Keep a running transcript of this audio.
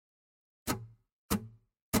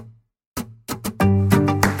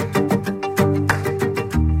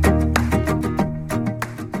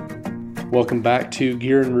Welcome back to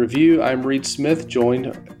Gear and Review. I'm Reed Smith,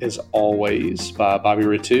 joined as always by Bobby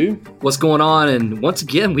Ritu. What's going on? And once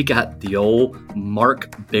again, we got the old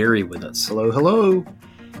Mark Berry with us. Hello, hello.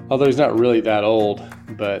 Although he's not really that old,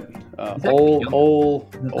 but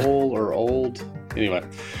old. Anyway.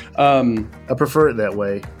 I prefer it that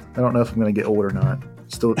way. I don't know if I'm going to get old or not.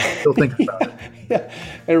 Still thinking about it. Yeah,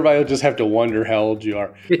 everybody will just have to wonder how old you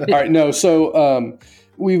are. All right, no, so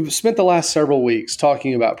we've spent the last several weeks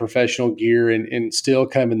talking about professional gear and still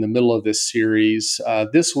kind of in the middle of this series.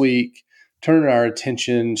 This week, turning our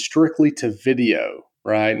attention strictly to video,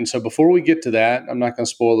 right? And so before we get to that, I'm not going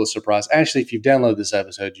to spoil the surprise. Actually, if you've downloaded this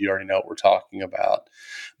episode, you already know what we're talking about.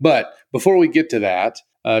 But before we get to that,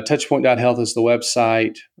 touchpoint.health is the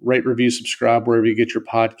website. Rate, review, subscribe wherever you get your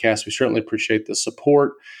podcasts. We certainly appreciate the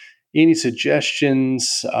support. Any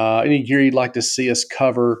suggestions, any gear you'd like to see us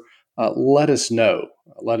cover, let us know.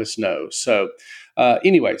 So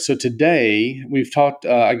anyway, so today we've talked,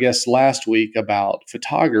 I guess, last week about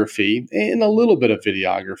photography and a little bit of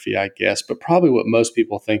videography, I guess, but probably what most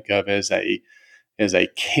people think of as a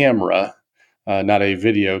camera, not a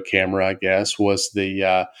video camera, I guess, was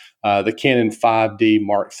the Canon 5D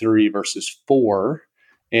Mark III versus 4.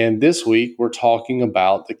 And this week we're talking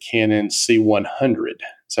about the Canon C100.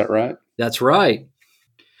 Is that right? That's right.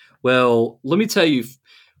 Well, let me tell you,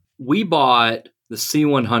 we bought the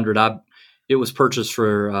C100. It was purchased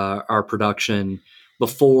for our production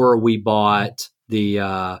before we bought the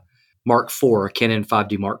Mark IV, Canon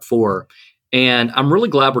 5D Mark IV. And I'm really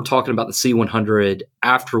glad we're talking about the C100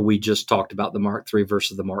 after we just talked about the Mark III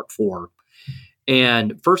versus the Mark IV.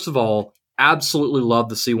 And first of all, absolutely love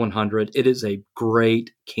the C100. It is a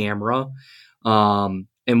great camera.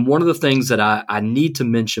 And one of the things that I need to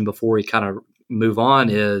mention before we kind of move on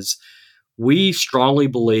is we strongly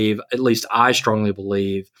believe, at least I strongly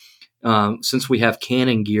believe, since we have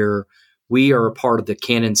Canon gear, we are a part of the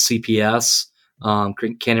Canon CPS,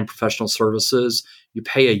 Canon Professional Services. You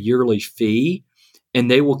pay a yearly fee, and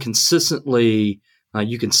they will consistently,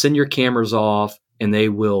 you can send your cameras off, and they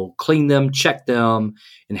will clean them, check them,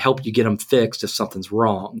 and help you get them fixed if something's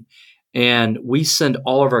wrong. And we send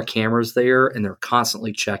all of our cameras there, and they're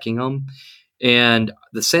constantly checking them. And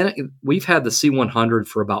we've had the C100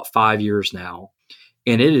 for about 5 years now,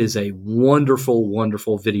 and it is a wonderful,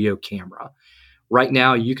 wonderful video camera. Right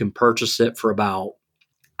now, you can purchase it for about,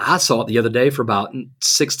 I saw it the other day for about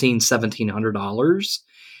 $1,600, $1,700.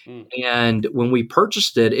 And when we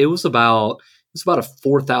purchased it, it was about a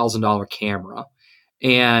 $4,000 camera.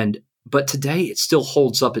 But today it still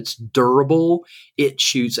holds up. It's durable. It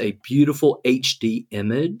shoots a beautiful HD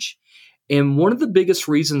image. And one of the biggest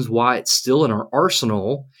reasons why it's still in our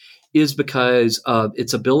arsenal is because of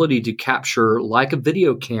its ability to capture like a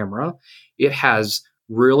video camera. It has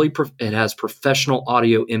professional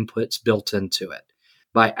audio inputs built into it.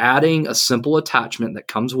 By adding a simple attachment that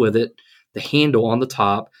comes with it, the handle on the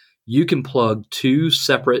top, you can plug two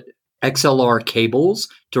separate XLR cables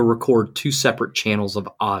to record two separate channels of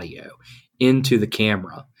audio into the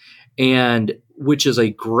camera, and which is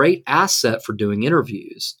a great asset for doing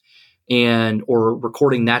interviews or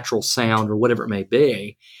recording natural sound or whatever it may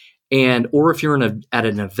be. Or if you're at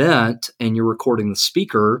an event and you're recording the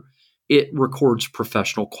speaker, it records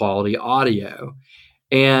professional quality audio.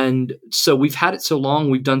 And so we've had it so long,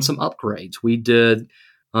 we've done some upgrades. We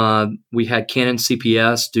had Canon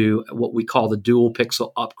CPS do what we call the dual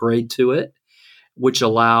pixel upgrade to it, which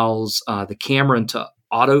allows the camera to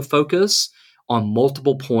autofocus on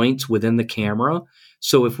multiple points within the camera.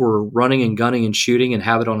 So if we're running and gunning and shooting and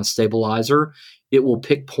have it on a stabilizer, it will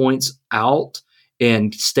pick points out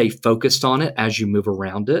and stay focused on it as you move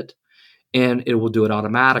around it, and it will do it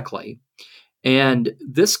automatically. And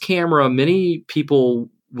this camera, many people,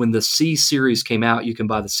 when the C series came out, you can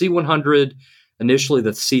buy the C100, initially the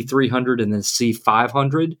C300, and then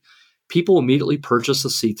C500. People immediately purchased the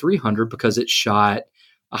C300 because it shot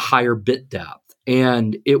a higher bit depth.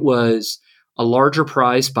 And it was a larger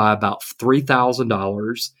price by about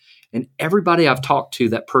 $3,000. And everybody I've talked to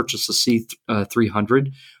that purchased the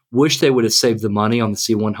C300 wish they would have saved the money on the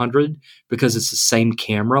C100 because it's the same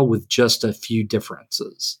camera with just a few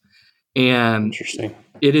differences. And interesting.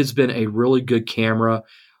 It has been a really good camera.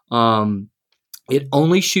 It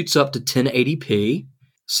only shoots up to 1080p,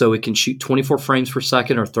 so it can shoot 24 frames per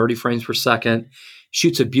second or 30 frames per second.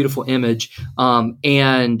 Shoots a beautiful image,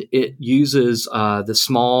 and it uses the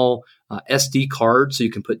small SD card, so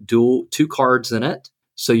you can put two cards in it.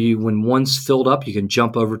 So when one's filled up, you can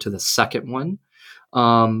jump over to the second one.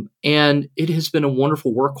 And it has been a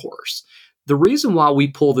wonderful workhorse. The reason why we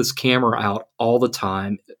pull this camera out all the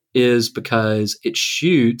time is because it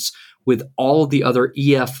shoots with all of the other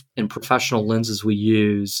EF and professional lenses we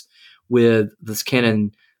use with this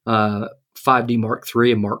Canon 5D Mark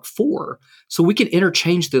III and Mark IV. So we can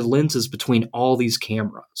interchange the lenses between all these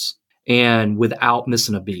cameras and without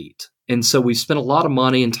missing a beat. And so we spent a lot of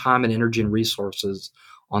money and time and energy and resources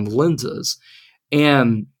on the lenses.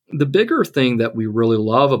 And the bigger thing that we really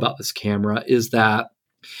love about this camera is that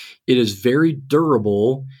it is very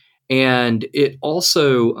durable, and it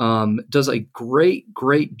also does a great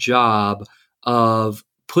job of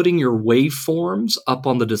putting your waveforms up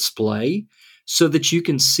on the display so that you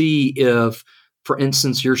can see if, for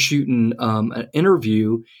instance, you're shooting an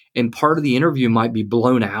interview and part of the interview might be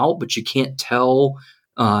blown out, but you can't tell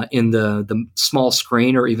in the small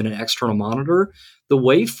screen or even an external monitor. The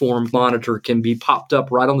waveform monitor can be popped up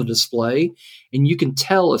right on the display, and you can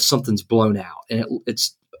tell if something's blown out and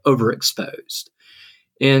it's overexposed.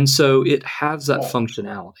 And so it has that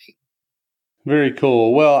functionality. Very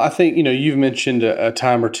cool. Well, I think, you've mentioned a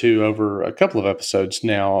time or two over a couple of episodes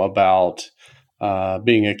now about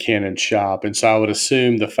being a Canon shop. And so I would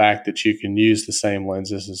assume the fact that you can use the same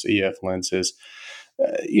lenses as EF lenses,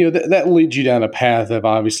 that leads you down a path of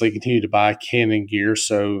obviously continue to buy Canon gear.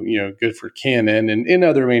 So, good for Canon, and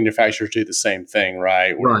other manufacturers do the same thing,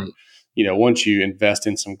 right? Right. Once you invest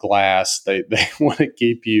in some glass, they want to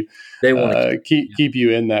keep you, keep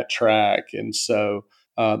you in that track. And so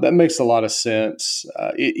that makes a lot of sense.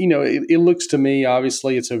 It looks to me,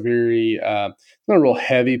 obviously, it's a very, not a real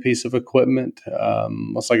heavy piece of equipment.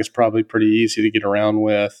 Looks like it's probably pretty easy to get around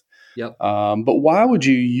with. Yep. But why would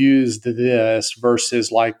you use this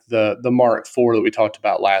versus like the Mark IV that we talked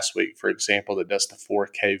about last week, for example, that does the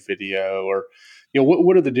 4K video, or,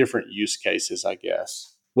 what are the different use cases, I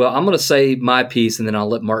guess? Well, I'm going to say my piece, and then I'll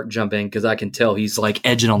let Mark jump in because I can tell he's like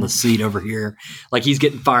edging on the seat over here. Like he's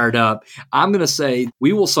getting fired up. I'm going to say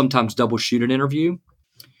we will sometimes double shoot an interview.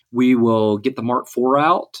 We will get the Mark IV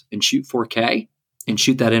out and shoot 4K and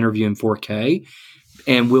shoot that interview in 4K.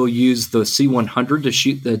 And we'll use the C100 to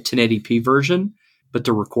shoot the 1080p version, but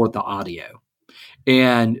to record the audio.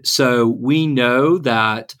 And so we know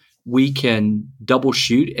that we can double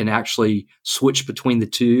shoot and actually switch between the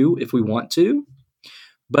two if we want to.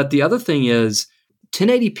 But the other thing is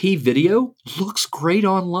 1080p video looks great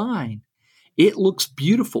online. It looks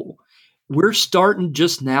beautiful. We're starting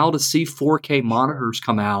just now to see 4K monitors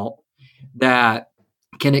come out that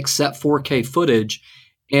can accept 4K footage.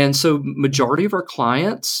 And so majority of our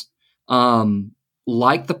clients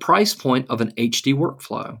like the price point of an HD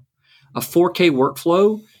workflow. A 4K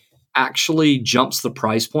workflow actually jumps the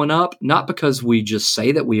price point up, not because we just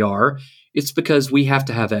say that we are. It's because we have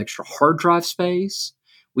to have extra hard drive space.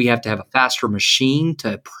 We have to have a faster machine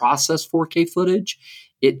to process 4K footage.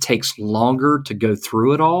 It takes longer to go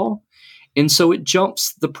through it all. And so it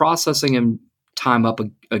jumps the processing time up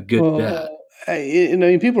a good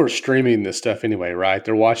bit. People are streaming this stuff anyway, right?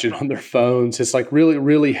 They're watching on their phones. It's like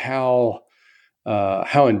really how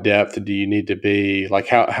in depth do you need to be? Like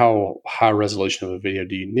how high resolution of a video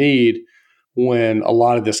do you need when a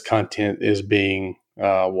lot of this content is being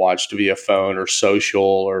watched via phone or social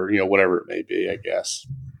or whatever it may be, I guess.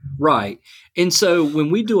 Right. And so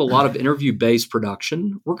when we do a lot of interview-based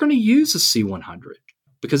production, we're going to use a C100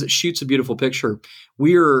 because it shoots a beautiful picture.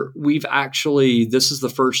 We've actually, this is the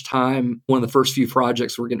first time, one of the first few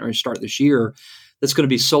projects we're going to start this year that's going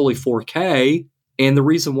to be solely 4K. And the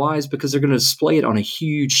reason why is because they're going to display it on a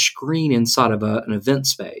huge screen inside of an event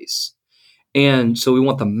space. And so we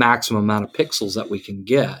want the maximum amount of pixels that we can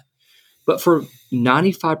get. But for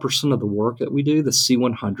 95% of the work that we do, the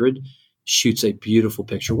C100 shoots a beautiful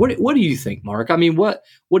picture. What do you think, Mark? I mean, what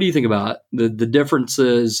do you think about the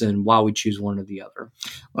differences and why we choose one or the other?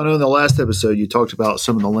 I know in the last episode you talked about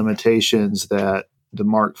some of the limitations that the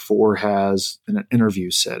Mark IV has in an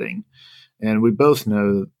interview setting. And we both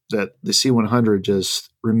know that the C100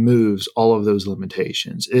 just removes all of those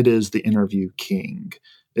limitations. It is the interview king.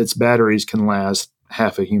 Its batteries can last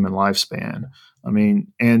half a human lifespan. I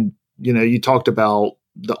mean, and you talked about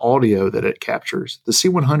the audio that it captures. The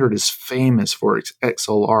C100 is famous for its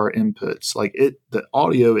XLR inputs. Like the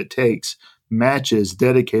audio it takes matches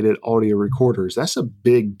dedicated audio recorders. That's a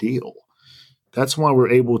big deal. That's why we're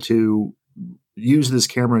able to use this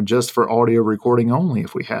camera just for audio recording only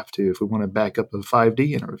if we have to, if we want to back up a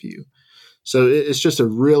 5D interview. So it's just a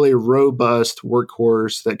really robust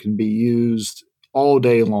workhorse that can be used all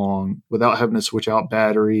day long without having to switch out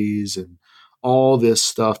batteries and all this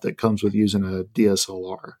stuff that comes with using a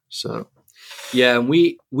DSLR. So, yeah,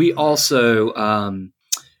 we also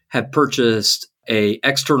have purchased a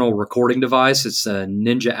external recording device. It's a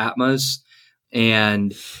Ninja Atmos,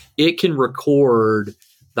 and it can record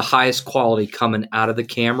the highest quality coming out of the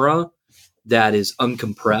camera that is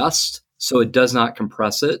uncompressed, so it does not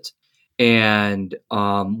compress it. And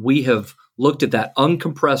we have looked at that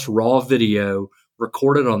uncompressed raw video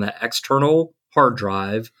recorded on that external hard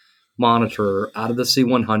drive monitor out of the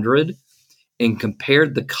C100 and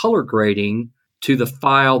compared the color grading to the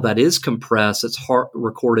file that is compressed, it's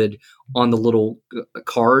recorded on the little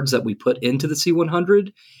cards that we put into the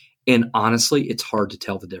C100. And honestly, it's hard to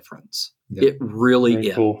tell the difference. Yep. It really Very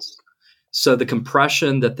is. Cool. So the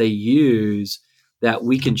compression that they use, that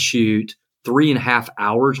we can shoot 3.5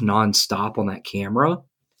 hours nonstop on that camera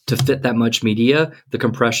to fit that much media, the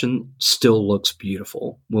compression still looks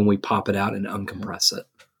beautiful when we pop it out and uncompress it.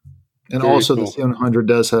 And Very also cool. The C100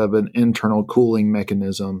 does have an internal cooling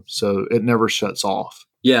mechanism, so it never shuts off.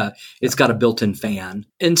 Yeah, it's got a built-in fan.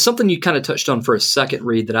 And something you kind of touched on for a second,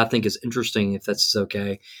 Reed, that I think is interesting, if that's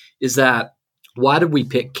okay, is that why did we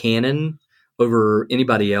pick Canon over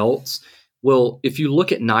anybody else? Well, if you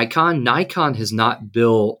look at Nikon has not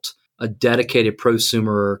built a dedicated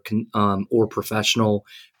prosumer or professional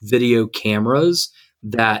video cameras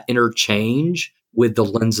that interchange with the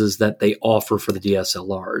lenses that they offer for the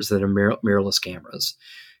DSLRs that are mirrorless cameras.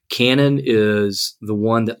 Canon is the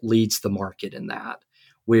one that leads the market in that,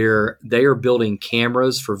 where they are building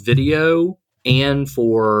cameras for video and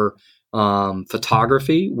for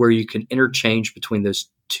photography, where you can interchange between those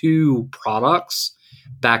two products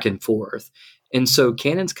back and forth. And so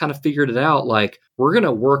Canon's kind of figured it out, like, we're going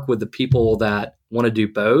to work with the people that want to do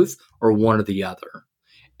both or one or the other.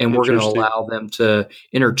 And we're going to allow them to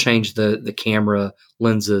interchange the camera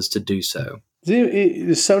lenses to do so.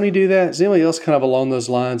 Does Sony do that? Does anybody else kind of along those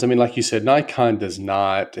lines? I mean, like you said, Nikon does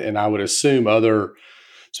not, and I would assume other,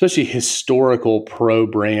 especially historical pro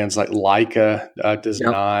brands like Leica does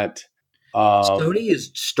not. Sony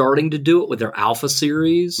is starting to do it with their Alpha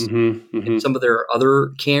series and some of their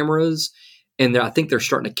other cameras, and I think they're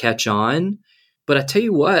starting to catch on. But I tell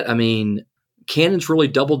you what, I mean, Canon's really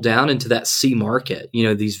doubled down into that C market. You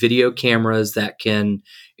know, these video cameras that can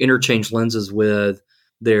interchange lenses with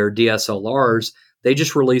their DSLRs. They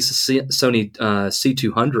just released a Sony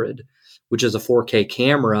C200, which is a 4K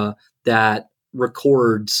camera that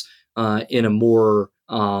records in a more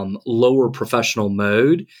lower professional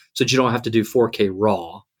mode, so that you don't have to do 4K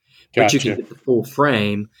RAW. Gotcha. But you can get the full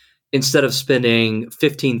frame instead of spending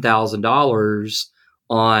 $15,000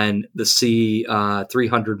 on the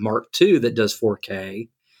C300 Mark II that does 4K.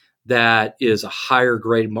 That is a higher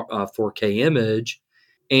grade 4K image.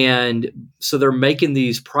 And so they're making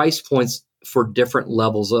these price points for different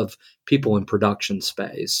levels of people in production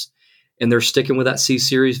space. And they're sticking with that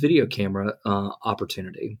C-Series video camera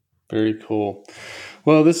opportunity. Very cool.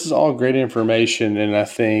 Well, this is all great information. And I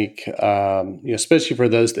think, especially for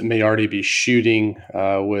those that may already be shooting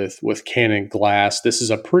with Canon glass, this is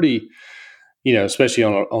a pretty, especially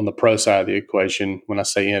on the pro side of the equation. When I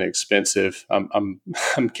say inexpensive, I'm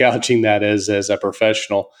couching that as a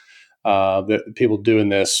professional. That people doing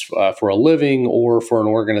this for a living or for an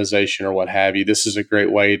organization or what have you. This is a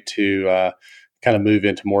great way to kind of move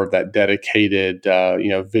into more of that dedicated,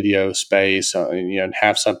 video space, and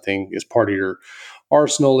have something as part of your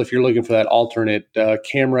arsenal. If you're looking for that alternate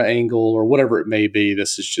camera angle or whatever it may be,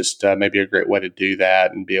 this is just maybe a great way to do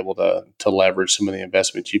that and be able to leverage some of the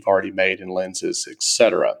investments you've already made in lenses,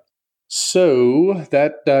 etc. So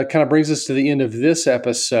that kind of brings us to the end of this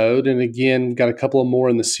episode. And again, got a couple of more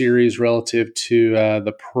in the series relative to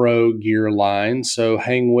the Pro gear line. So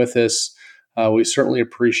hang with us. We certainly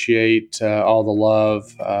appreciate all the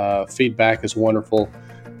love. Feedback is wonderful.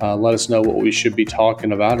 Let us know what we should be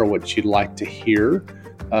talking about or what you'd like to hear.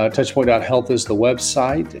 Touchpoint.health is the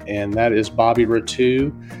website, and that is Bobby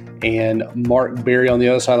Ratu and Mark Berry on the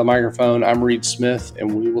other side of the microphone. I'm Reed Smith,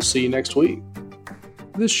 and we will see you next week.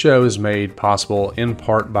 This show is made possible in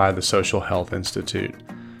part by the Social Health Institute.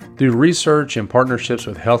 Through research and partnerships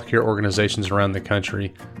with healthcare organizations around the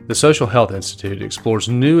country, the Social Health Institute explores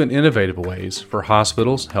new and innovative ways for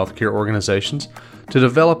hospitals, healthcare organizations to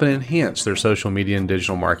develop and enhance their social media and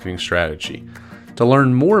digital marketing strategy. To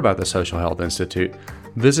learn more about the Social Health Institute,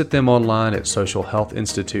 visit them online at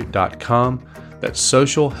socialhealthinstitute.com. That's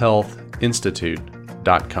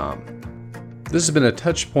socialhealthinstitute.com. This has been a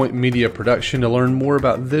Touchpoint Media production. To learn more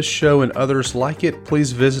about this show and others like it,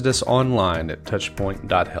 please visit us online at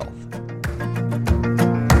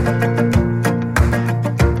touchpoint.health.